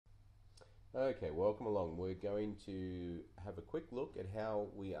Okay, welcome along. We're going to have a quick look at how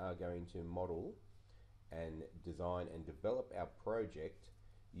we are going to model and design and develop our project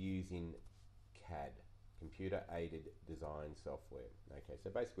using CAD, computer aided design software. Okay, so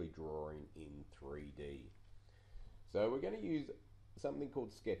basically drawing in 3D. So we're going to use something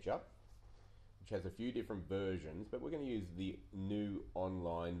called SketchUp, which has a few different versions, but we're going to use the new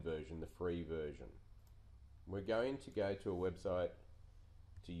online version, the free version. We're going to go to a website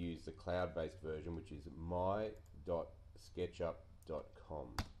to use the cloud-based version, which is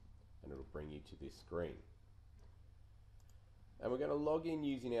My.Sketchup.com, and it'll bring you to this screen. And we're going to log in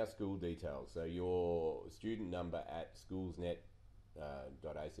using our school details, so your student number at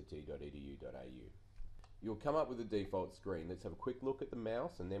schoolsnet.act.edu.au. You'll come up with a default screen. Let's have a quick look at the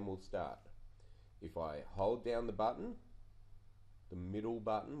mouse and then we'll start. If I hold down the button, the middle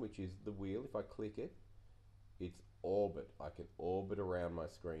button, which is the wheel, if I click it, it's orbit. I can orbit around my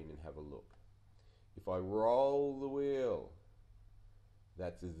screen and have a look. If I roll the wheel,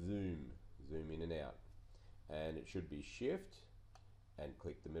 that's a zoom in and out. And it should be shift and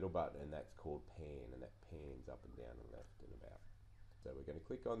click the middle button, and that's called pan, and that pans up and down and left and about. So we're going to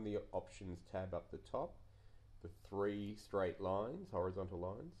click on the options tab up the top, the 3 straight lines, horizontal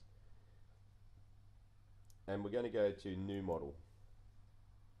lines, and we're going to go to new model.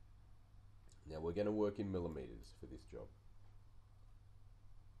 Now we're going to work in millimeters for this job.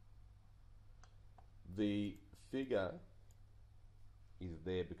 The figure is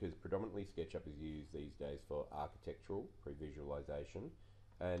there because predominantly SketchUp is used these days for architectural pre-visualization,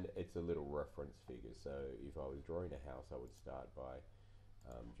 and it's a little reference figure. So if I was drawing a house, I would start by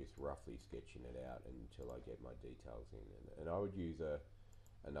just roughly sketching it out until I get my details in, and I would use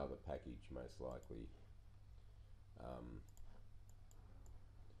another package most likely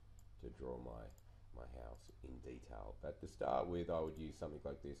to draw my house in detail. But to start with, I would use something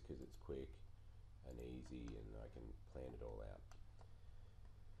like this because it's quick and easy and I can plan it all out.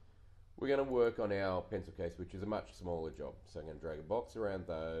 We're going to work on our pencil case, which is a much smaller job. So I'm going to drag a box around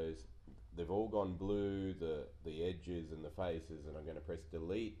those. They've all gone blue, the edges and the faces, and I'm going to press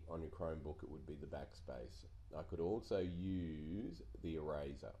delete. On your Chromebook, it would be the backspace. I could also use the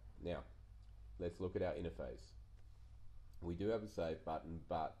eraser. Now, let's look at our interface. We do have a save button,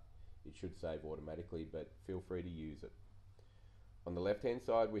 but it should save automatically, but feel free to use it. On the left hand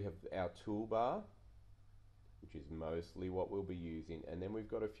side we have our toolbar, which is mostly what we'll be using, and then we've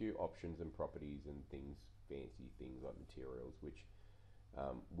got a few options and properties and things, fancy things like materials, which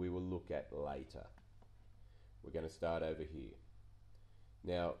we will look at later. We're going to start over here.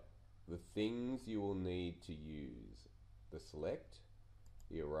 Now the things you will need to use: the select,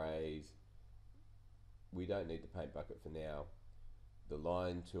 the erase, we don't need the paint bucket for now, the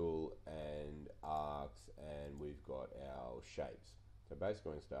line tool and arcs, and we've got our shapes. So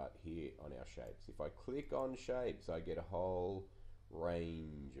basically I'm going to start here on our shapes. If I click on shapes, I get a whole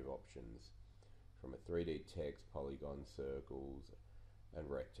range of options, from a 3D text, polygon, circles and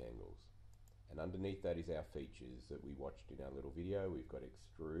rectangles. And underneath that is our features that we watched in our little video. We've got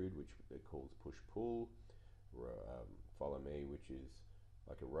extrude, which it calls push pull, follow me, which is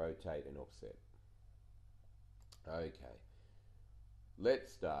like a rotate and offset. Okay,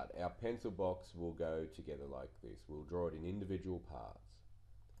 let's start. Our pencil box will go together like this. We'll draw it in individual parts.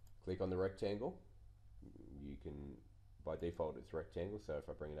 Click on the rectangle. You can, by default it's rectangle, so if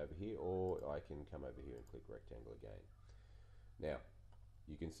I bring it over here, or I can come over here and click rectangle again. Now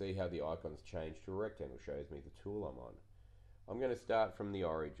you can see how the icons change to a rectangle, shows me the tool I'm on. I'm going to start from the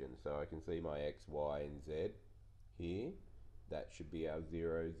origin, so I can see my X, Y and Z here. That should be our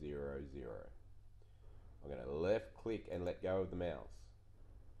 0, 0, 0. I'm going to left click and let go of the mouse,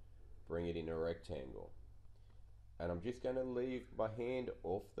 bring it in a rectangle, and I'm just going to leave my hand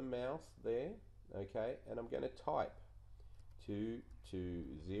off the mouse there, okay, and I'm going to type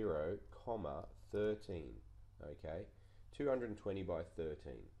 220, 13, okay, 220 by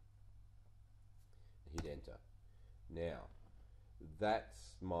 13. Hit enter. Now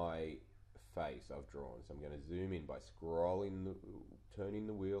that's my face I've drawn, so I'm going to zoom in by scrolling, turning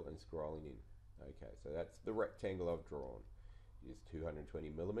the wheel and scrolling in. Okay, so that's the rectangle I've drawn. It is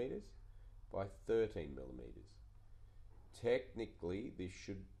 220 millimeters by 13 millimeters. Technically this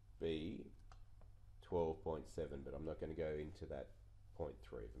should be 12.7, but I'm not going to go into that 0.3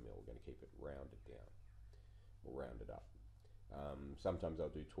 of a mil. We're going to keep it rounded down, or rounded up. Sometimes I'll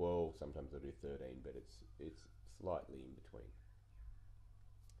do 12, sometimes I'll do 13, but it's slightly in between.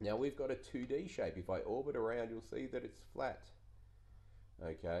 Now we've got a 2D shape. If I orbit around, you'll see that it's flat.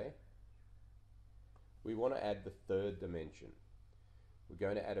 Okay. We want to add the third dimension. We're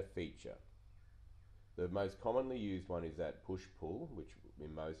going to add a feature. The most commonly used one is that push-pull, which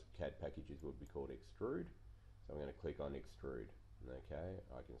in most CAD packages would be called extrude. So I'm going to click on extrude. Okay,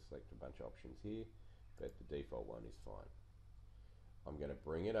 I can select a bunch of options here, but the default one is fine. I'm going to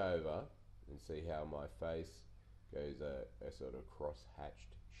bring it over and see how my face goes a sort of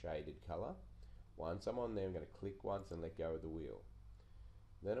cross-hatched shaded color. Once I'm on there, I'm going to click once and let go of the wheel.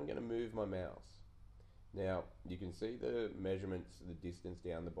 Then I'm going to move my mouse. Now you can see the measurements, the distance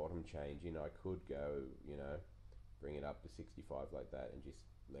down the bottom changing. I could go, bring it up to 65 like that and just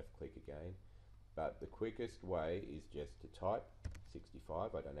left click again. But the quickest way is just to type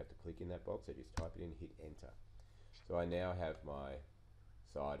 65. I don't have to click in that box. I just type it in, hit enter. So I now have my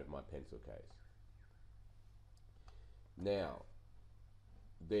side of my pencil case. Now,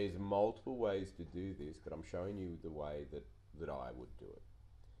 there's multiple ways to do this, but I'm showing you the way that I would do it.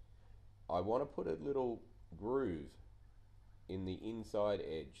 I want to put a little groove in the inside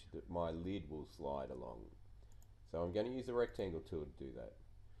edge that my lid will slide along. So I'm going to use the rectangle tool to do that.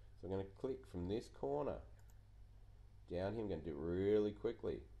 So I'm going to click from this corner down here. I'm going to do it really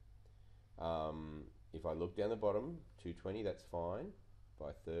quickly. If I look down the bottom, 220, that's fine,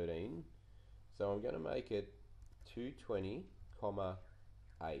 by 13. So I'm going to make it 220,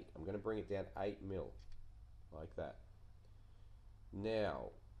 8. I'm going to bring it down 8 mil, like that.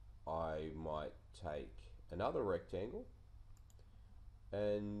 Now, I might take another rectangle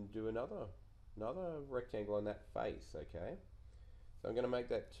and do another rectangle on that face, okay? So I'm going to make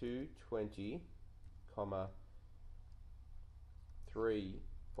that 220,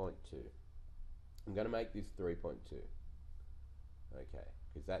 3.2. I'm going to make this 3.2, okay,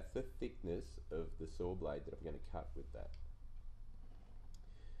 because that's the thickness of the saw blade that I'm going to cut with that.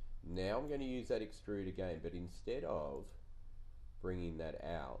 Now I'm going to use that extrude again, but instead of bringing that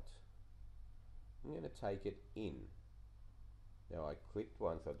out, I'm going to take it in. Now I clicked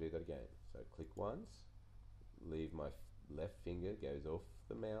once, I'll do that again. So click once, leave my left finger, goes off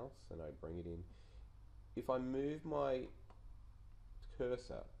the mouse, and I bring it in. If I move my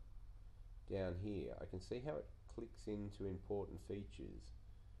cursor down here, I can see how it clicks into important features.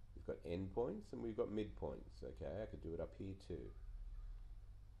 We've got endpoints and we've got midpoints, okay? I could do it up here too.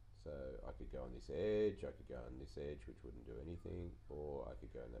 So I could go on this edge, I could go on this edge, which wouldn't do anything, or I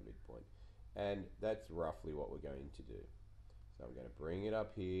could go in the midpoint. And that's roughly what we're going to do. So I'm going to bring it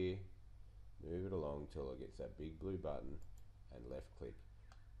up here, move it along till it gets that big blue button, and left click.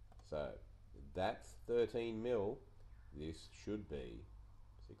 So that's 13 mil. This should be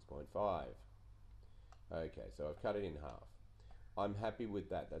 6.5. Okay, so I've cut it in half. I'm happy with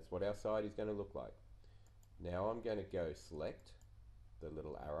that. That's what our side is going to look like. Now I'm going to go select the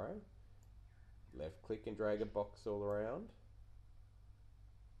little arrow, left click and drag a box all around.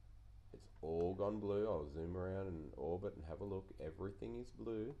 It's all gone blue. I'll zoom around and orbit and have a look. Everything is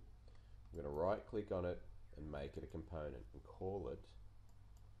blue. I'm going to right click on it and make it a component and call it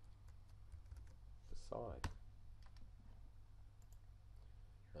the side.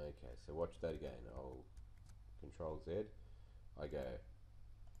 Okay, so watch that again. I'll Control Z. I go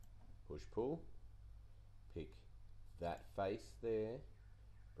push pull, pick that face there,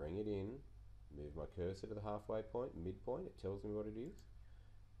 bring it in, move my cursor to the halfway point, midpoint, it tells me what it is.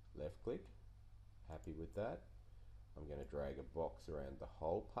 Left click, happy with that. I'm going to drag a box around the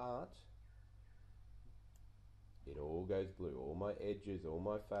whole part. It all goes blue, all my edges, all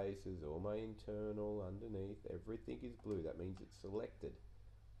my faces, all my internal, underneath, everything is blue. That means it's selected.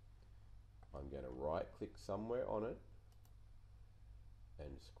 I'm going to right click somewhere on it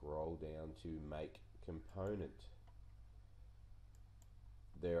and scroll down to make component.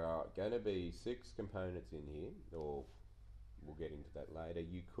 There are going to be 6 components in here, or we'll get into that later.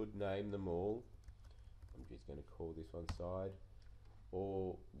 You could name them all. I'm just going to call this one side,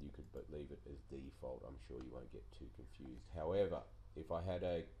 or you could leave it as default. I'm sure you won't get too confused. However, if I had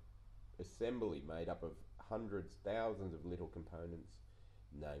a assembly made up of hundreds, thousands of little components,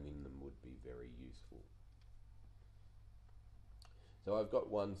 naming them would be very useful. So I've got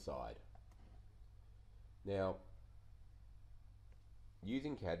one side. Now,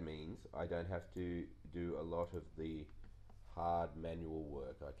 using CAD means I don't have to do a lot of the hard manual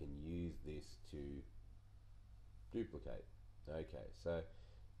work. I can use this to duplicate. Okay, so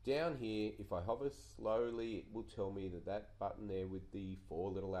down here, if I hover slowly, it will tell me that that button there with the 4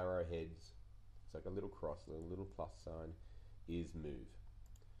 little arrowheads, it's like a little cross, a little plus sign, is move.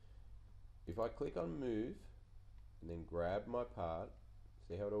 If I click on move and then grab my part,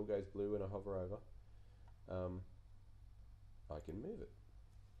 see how it all goes blue when I hover over, I can move it.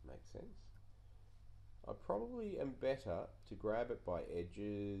 Makes sense. I probably am better to grab it by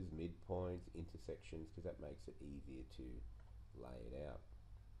edges, midpoints, intersections, because that makes it easier to lay it out.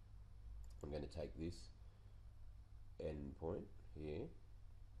 I'm going to take this end point here.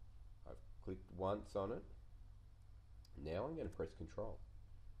 I've clicked once on it. Now I'm going to press Control,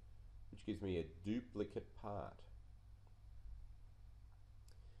 which gives me a duplicate part.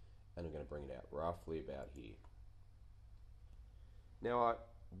 And I'm going to bring it out roughly about here. Now I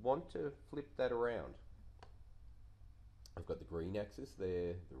want to flip that around. I've got the green axis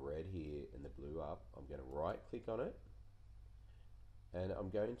there, the red here, and the blue up. I'm going to right click on it, and I'm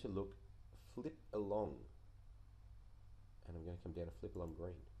going to look flip along, and I'm going to come down to flip along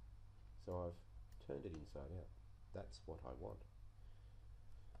green. So I've turned it inside out. That's what I want.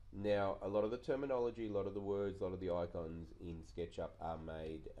 Now, a lot of the terminology, a lot of the words, a lot of the icons in SketchUp are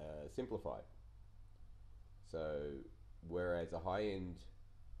made simplified. So, whereas a high-end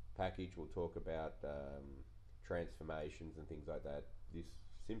package will talk about transformations and things like that, this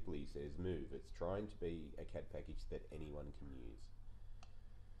simply says move. It's trying to be a CAD package that anyone can use.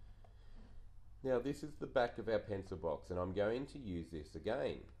 Now, this is the back of our pencil box, and I'm going to use this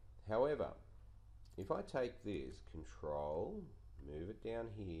again. However, if I take this, Control, move it down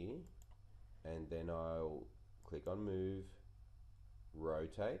here, and then I'll click on Move,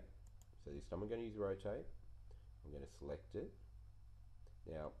 Rotate. So this time I'm going to use Rotate. I'm going to select it.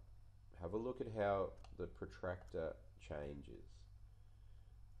 Now, have a look at how the protractor changes.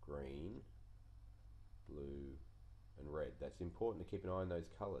 Green, blue, and red. That's important to keep an eye on those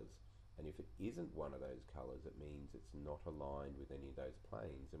colors. And if it isn't one of those colors, it means it's not aligned with any of those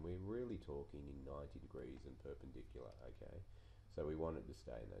planes. And we're really talking in 90 degrees and perpendicular, okay? So we want it to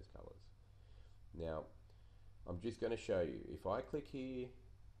stay in those colors. Now, I'm just going to show you. If I click here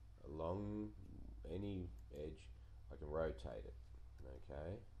along any edge, I can rotate it,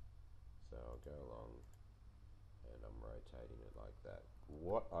 okay? So I'll go along and I'm rotating it like that.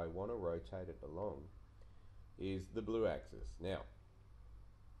 What I want to rotate it along is the blue axis. Now,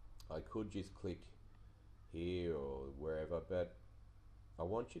 I could just click here or wherever, but I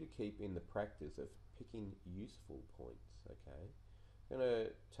want you to keep in the practice of picking useful points, okay? I'm going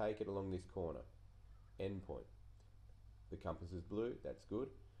to take it along this corner, end point. The compass is blue, that's good.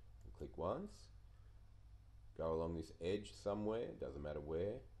 And click once, go along this edge somewhere, doesn't matter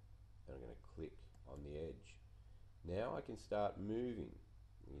where, and I'm going to click on the edge. Now I can start moving.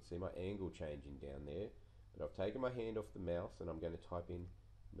 You can see my angle changing down there, but I've taken my hand off the mouse and I'm going to type in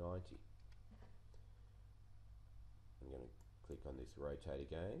 90. I'm going to click on this rotate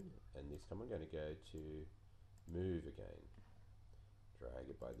again, and this time I'm going to go to move again. Drag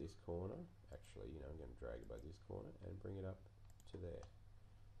it by this corner. Actually, I'm going to drag it by this corner and bring it up to there.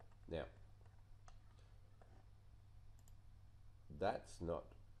 Now, that's not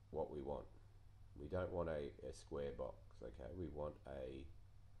what we want. We don't want a square box, okay? We want a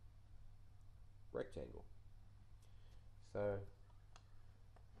rectangle. So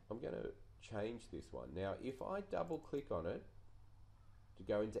I'm going to change this one. Now, if I double click on it to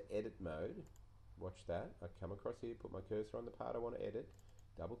go into edit mode, watch that. I come across here, put my cursor on the part I want to edit,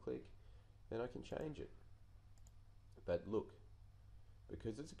 double click, then I can change it. But look,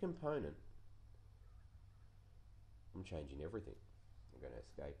 because it's a component, I'm changing everything. I'm going to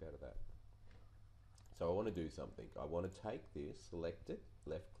escape out of that. So I want to do something. I want to take this, select it,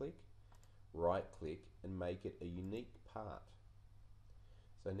 left click, right click, and make it a unique part.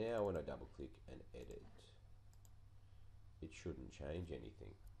 So now when I double click and edit, it shouldn't change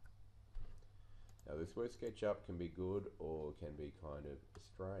anything. Now this word SketchUp can be good or can be kind of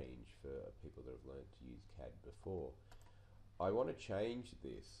strange for people that have learned to use CAD before. I want to change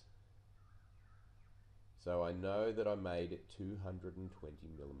this. So I know that I made it 220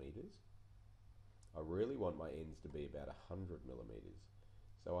 millimeters. I really want my ends to be about 100 millimeters.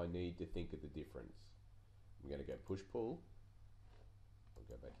 So I need to think of the difference. I'm going to go push pull.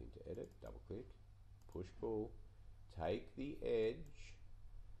 I'll go back into edit, double click, push pull, take the edge,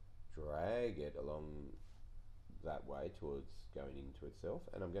 drag it along that way towards going into itself,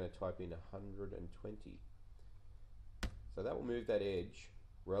 and I'm going to type in 120. So that will move that edge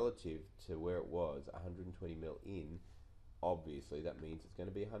relative to where it was, 120 mil in. Obviously that means it's going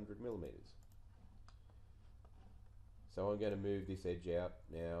to be 100 millimeters. So I'm going to move this edge out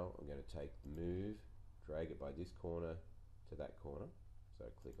now. I'm going to take the move, drag it by this corner to that corner. So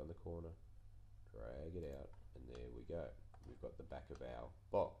click on the corner, drag it out, and there we go. We've got the back of our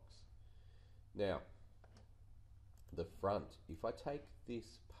box. Now, the front, if I take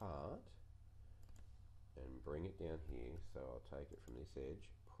this part and bring it down here, so I'll take it from this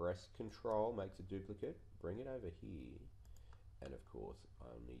edge, press Control, makes a duplicate, bring it over here, and of course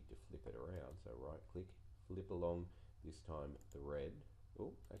I'll need to flip it around. So right click, flip along, this time the red,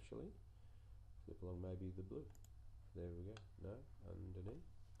 oh actually, flip along maybe the blue. There we go, no, underneath,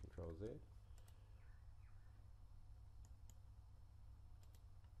 Control Z,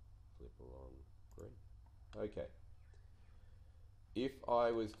 Okay. If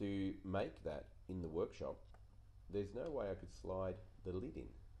I was to make that in the workshop, there's no way I could slide the lid in.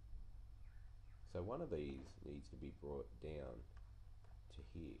 So one of these needs to be brought down to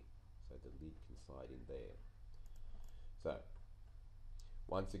here so the lid can slide in there. So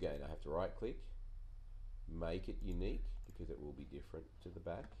once again, I have to right click, make it unique because it will be different to the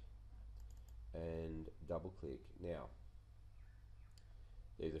back, and double click. Now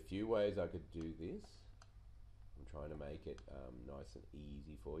there's a few ways I could do this. I'm trying to make it nice and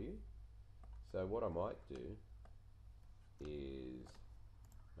easy for you. So what I might do is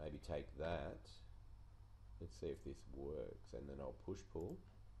maybe take that, let's see if this works, and then I'll push pull.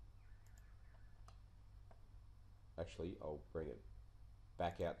 Actually, I'll bring it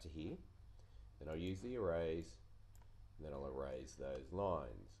back out to here, then I'll use the erase, and then I'll erase those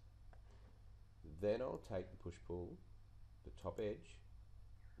lines. Then I'll take the push pull, the top edge,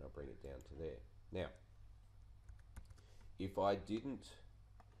 and I'll bring it down to there. Now, if I didn't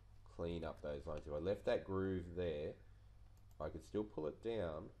clean up those lines, if I left that groove there, I could still pull it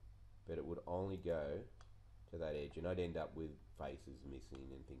down, but it would only go to that edge, and I'd end up with faces missing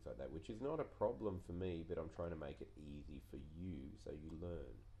and things like that, which is not a problem for me, but I'm trying to make it easy for you so you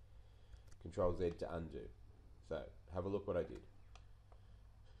learn. Control Z to undo. So have a look what I did.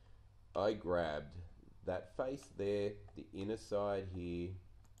 I grabbed that face there, the inner side here,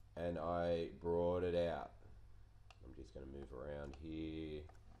 and I brought it out. I'm just going to move around here.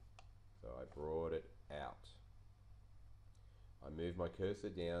 So I brought it out. I move my cursor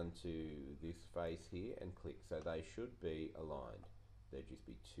down to this face here and click, so they should be aligned. There'd just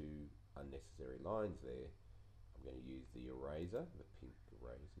be two unnecessary lines there. I'm going to use the eraser, the pink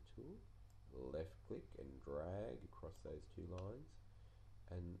eraser tool, left click and drag across those two lines,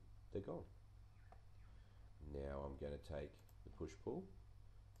 and they're gone. Now I'm going to take the push pull,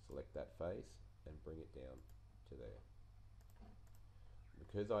 select that face and bring it down to there.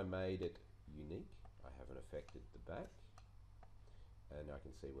 Because I made it unique, I haven't affected the back, and I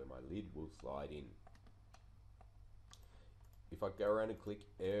can see where my lid will slide in. If I go around and click,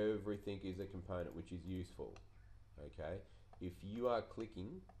 everything is a component, which is useful. Okay, if you are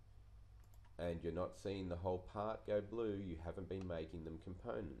clicking and you're not seeing the whole part go blue, you haven't been making them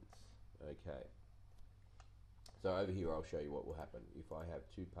components. Okay, so over here I'll show you what will happen. If I have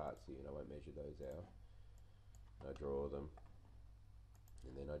two parts here, and I won't measure those out, I draw them,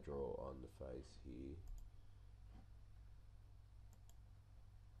 and then I draw on the face here.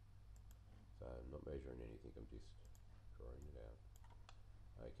 So I'm not measuring anything, I'm just drawing it out.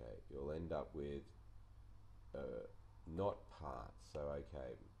 Okay, you'll end up with not parts. So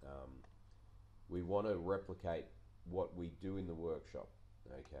okay, we want to replicate what we do in the workshop.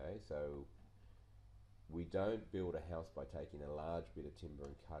 Okay, so we don't build a house by taking a large bit of timber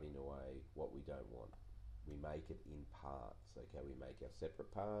and cutting away what we don't want. We make it in parts. Okay, we make our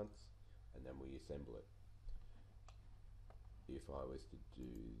separate parts and then we assemble it. If I was to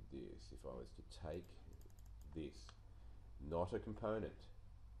do this, if I was to take this, not a component,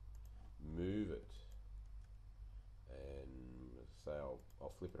 move it, and say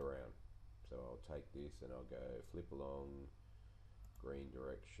I'll flip it around. So I'll take this and I'll go flip along, green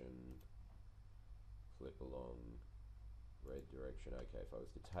direction, flip along, red direction. Okay, if I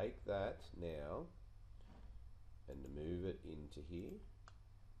was to take that now and move it into here,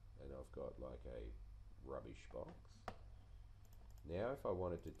 and I've got like a rubbish box. Now if I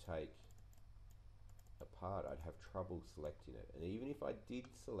wanted to take apart, I'd have trouble selecting it. And even if I did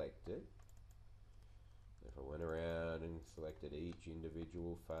select it, if I went around and selected each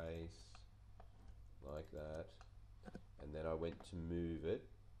individual face like that, and then I went to move it,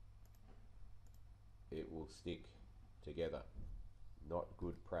 it will stick together. Not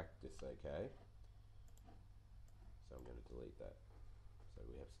good practice, okay? So I'm going to delete that. So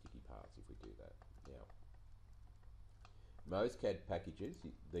we have sticky parts if we do that. Now, most CAD packages,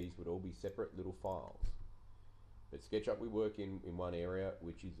 these would all be separate little files. But SketchUp, we work in one area,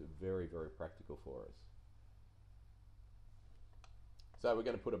 which is very, very practical for us. So we're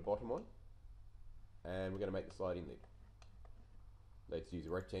going to put a bottom on, and we're going to make the sliding lid. Let's use a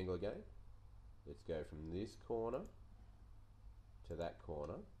rectangle again. Let's go from this corner to that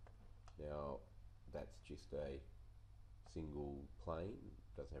corner. Now, that's just a single plane,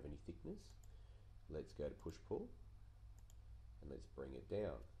 doesn't have any thickness. Let's go to push pull, and let's bring it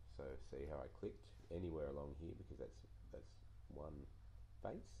down. So see how I clicked anywhere along here, because that's one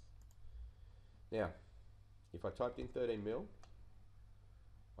face. Now, if I typed in 13mm,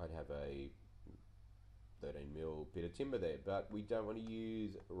 I'd have a 13mm bit of timber there, but we don't want to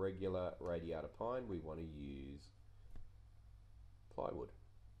use regular radiata pine, we want to use plywood.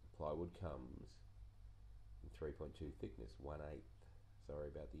 Plywood comes 3.2 thickness, 1/8. Sorry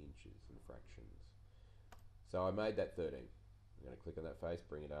about the inches and fractions. So I made that 13. I'm going to click on that face,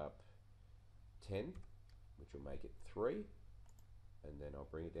 bring it up 10, which will make it 3, and then I'll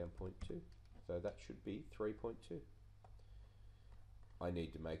bring it down 0.2. So that should be 3.2. I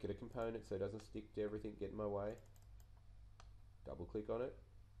need to make it a component so it doesn't stick to everything, get in my way. Double click on it.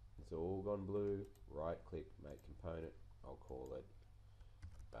 It's all gone blue. Right click, make component. I'll call it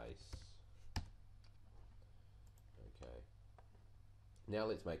base. Okay. Now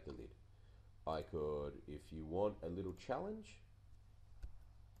let's make the lid. I could, if you want a little challenge,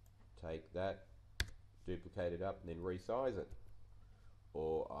 take that, duplicate it up, and then resize it.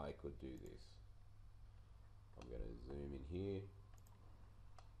 Or I could do this. I'm going to zoom in here,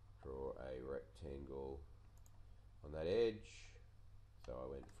 draw a rectangle on that edge. So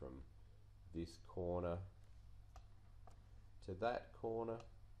I went from this corner to that corner,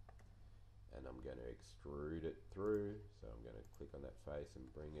 and I'm going to extrude it through. So I'm going to click on that face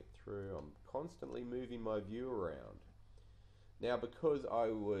and bring it through. I'm constantly moving my view around. Now, because I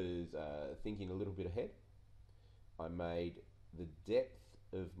was thinking a little bit ahead, I made the depth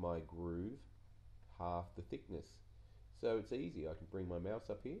of my groove half the thickness. So it's easy. I can bring my mouse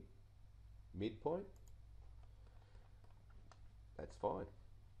up here, midpoint. That's fine.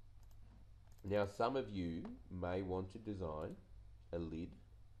 Now, some of you may want to design a lid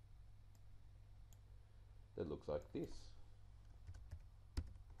that looks like this,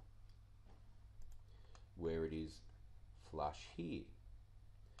 where it is flush here.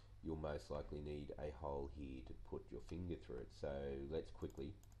 You'll most likely need a hole here to put your finger through it. So let's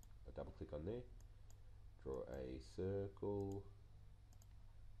quickly, double click on there, draw a circle,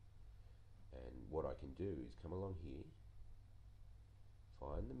 and what I can do is come along here,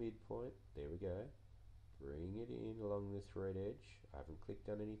 find the midpoint, there we go, bring it in along this red edge. I haven't clicked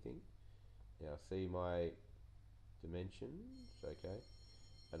on anything. Now see my dimensions, okay,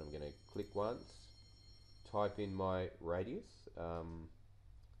 and I'm going to click once, type in my radius.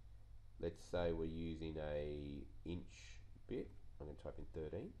 Let's say we're using a inch bit. I'm going to type in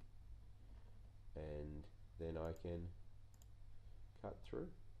 13, and then I can cut through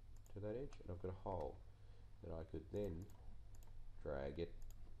to that edge, and I've got a hole that I could then drag it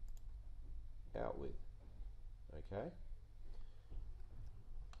out with. Okay,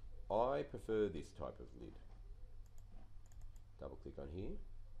 I prefer this type of lid. Double click on here,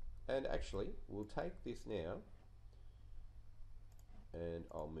 and actually we'll take this now and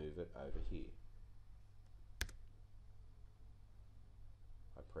I'll move it over here.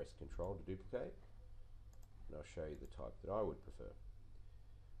 I press Control to duplicate, and I'll show you the type that I would prefer.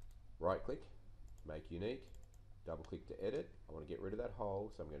 Right click, make unique, double click to edit. I want to get rid of that hole,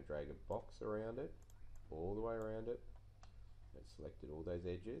 so I'm going to drag a box around it, all the way around it. I've selected all those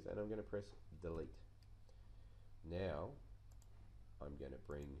edges, and I'm going to press delete. Now I'm going to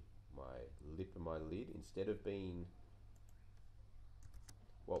bring my lip of my lid, instead of being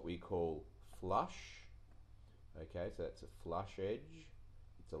what we call flush, okay, so that's a flush edge,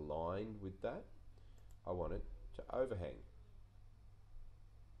 it's aligned with that, I want it to overhang.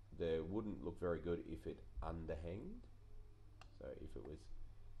 There wouldn't look very good if it underhanged, so if it was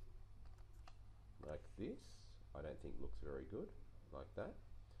like this, I don't think looks very good, like that.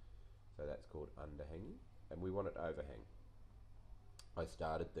 So that's called underhanging, and we want it to overhang. I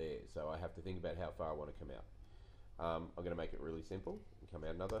started there, so I have to think about how far I want to come out. I'm going to make it really simple and come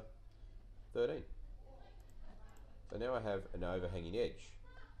out another 13. So now I have an overhanging edge.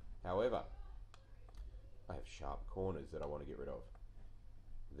 However, I have sharp corners that I want to get rid of.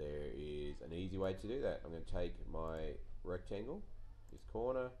 There is an easy way to do that. I'm going to take my rectangle, this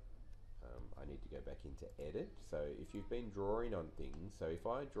corner, I need to go back into edit. So if you've been drawing on things, so if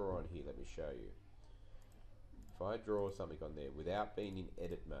I draw on here, let me show you. If I draw something on there without being in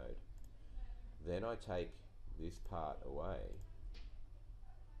edit mode, then I take this part away,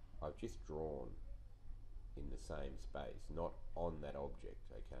 I've just drawn in the same space, not on that object,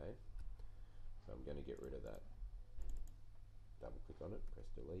 okay? So I'm going to get rid of that. Double click on it, press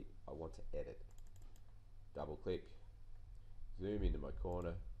delete. I want to edit. Double click, zoom into my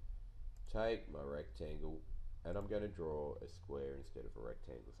corner, take my rectangle, and I'm going to draw a square instead of a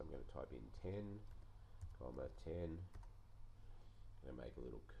rectangle. So I'm going to type in 10, comma 10. I'm going to make a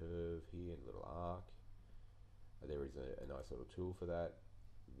little curve here, a little arc. There is a nice little tool for that.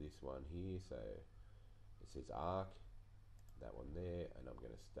 This one here, so it says arc, that one there, and I'm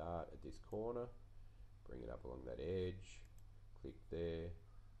going to start at this corner, bring it up along that edge, click there,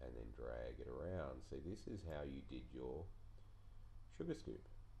 and then drag it around. See, this is how you did your sugar scoop.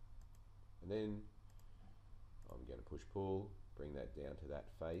 And then I'm going to push pull, bring that down to that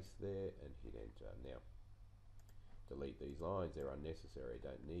face there, and hit enter. Now, delete these lines, they're unnecessary, I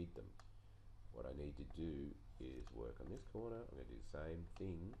don't need them. What I need to do is work on this corner. I'm going to do the same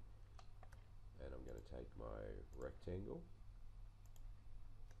thing, and I'm going to take my rectangle,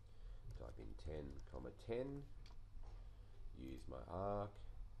 type in 10, 10, use my arc,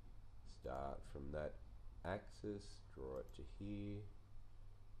 start from that axis, draw it to here,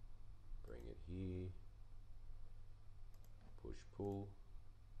 bring it here, push pull,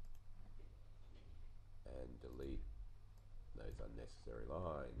 and delete those unnecessary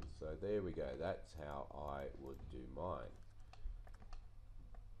lines. So there we go, that's how I would do mine.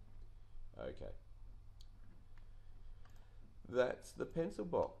 Okay, that's the pencil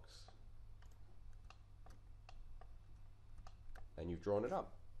box, and you've drawn it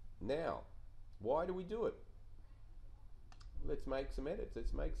up. Now, why do we do it? Let's make some edits,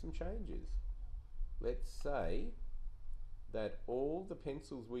 let's make some changes. Let's say that all the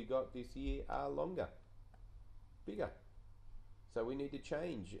pencils we got this year are longer, bigger. So we need to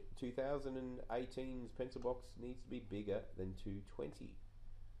change. 2018's pencil box needs to be bigger than 220.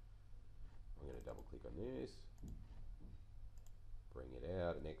 I'm going to double click on this, bring it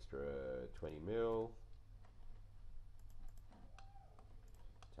out an extra 20 mil,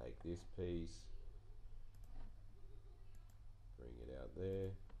 take this piece, bring it out there,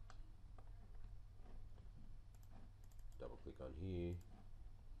 double click on here,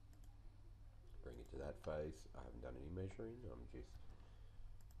 bring it to that face. I haven't done any measuring, I'm just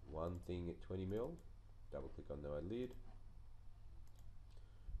one thing at 20 mil, double click on the lid,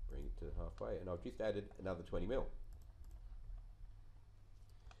 bring it to halfway, and I've just added another 20 mil.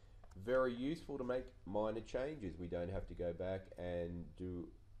 Very useful to make minor changes. We don't have to go back and do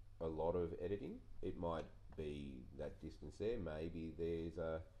a lot of editing. It might be that distance there, maybe there's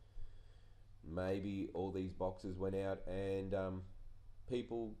a maybe all these boxes went out and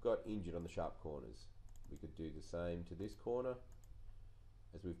people got injured on the sharp corners. We could do the same to this corner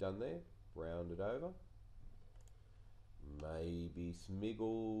as we've done there, round it over. Maybe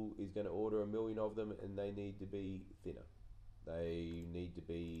Smiggle is going to order 1 million of them and they need to be thinner. They need to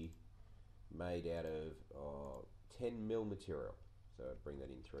be made out of 10 mil material. So bring that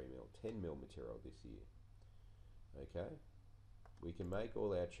in 3 mil, 10 mil material this year. Okay, we can make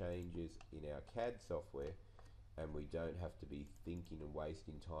all our changes in our CAD software and we don't have to be thinking and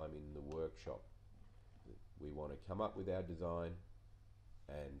wasting time in the workshop. We want to come up with our design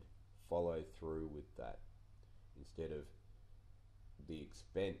and follow through with that instead of the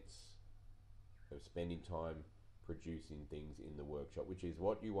expense of spending time producing things in the workshop, which is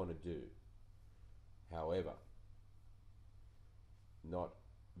what you want to do. However, not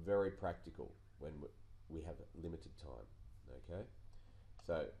very practical when we have limited time. Okay,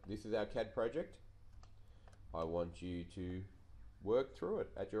 so this is our CAD project. I want you to work through it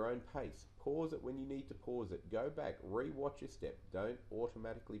at your own pace. Pause it when you need to pause it. Go back, re-watch a step. Don't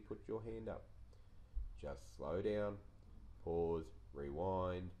automatically put your hand up. Just slow down, pause,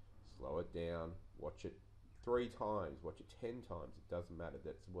 rewind, slow it down, watch it 3 times, watch it 10 times. It doesn't matter.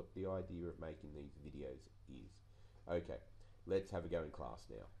 That's what the idea of making these videos is. Okay, let's have a go in class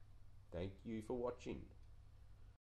now. Thank you for watching.